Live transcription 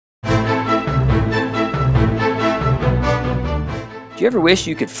Do you ever wish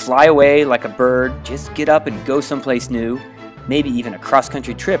you could fly away like a bird, just get up and go someplace new? Maybe even a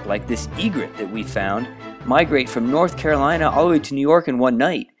cross-country trip like this egret that we found, migrate from North Carolina all the way to New York in one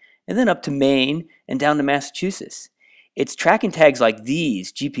night, and then up to Maine and down to Massachusetts. It's tracking tags like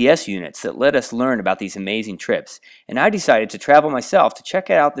these GPS units that let us learn about these amazing trips, and I decided to travel myself to check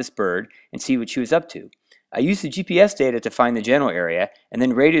out this bird and see what she was up to. I used the GPS data to find the general area, and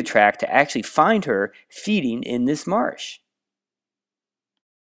then radio track to actually find her feeding in this marsh.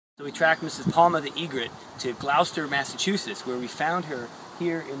 So we tracked Mrs. Palma the egret to Gloucester, Massachusetts, where we found her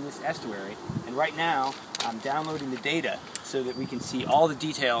here in this estuary. And right now, I'm downloading the data so that we can see all the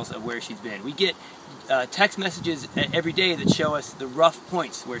details of where she's been. We get text messages every day that show us the rough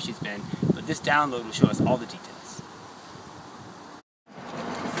points where she's been, but this download will show us all the details.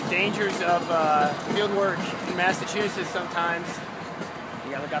 The dangers of field work in Massachusetts sometimes.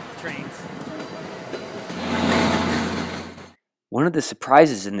 You gotta look out for trains. One of the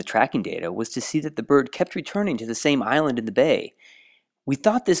surprises in the tracking data was to see that the bird kept returning to the same island in the bay. We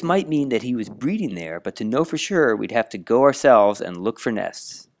thought this might mean that he was breeding there, but to know for sure, we'd have to go ourselves and look for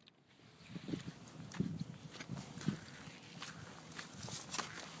nests.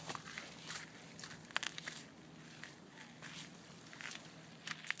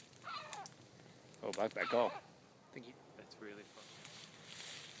 Oh, back off. I think that's really fun.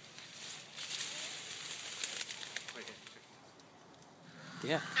 Right here.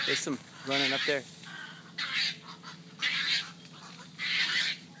 Yeah, there's some running up there.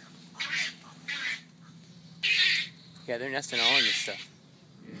 Yeah, they're nesting all in this stuff.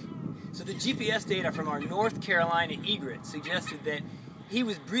 So the GPS data from our North Carolina egret suggested that he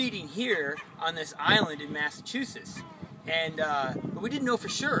was breeding here on this island in Massachusetts. And but we didn't know for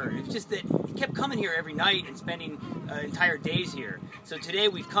sure. It was just that he kept coming here every night and spending entire days here. So today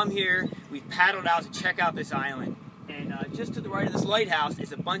we've come here, we've paddled out to check out this island. And just to the right of this lighthouse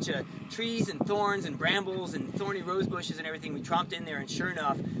is a bunch of trees and thorns and brambles and thorny rose bushes and everything. We tromped in there, and sure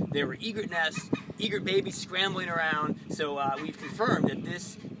enough, there were egret nests, egret babies scrambling around. So we've confirmed that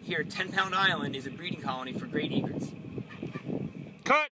this here 10-pound island is a breeding colony for great egrets. Cut!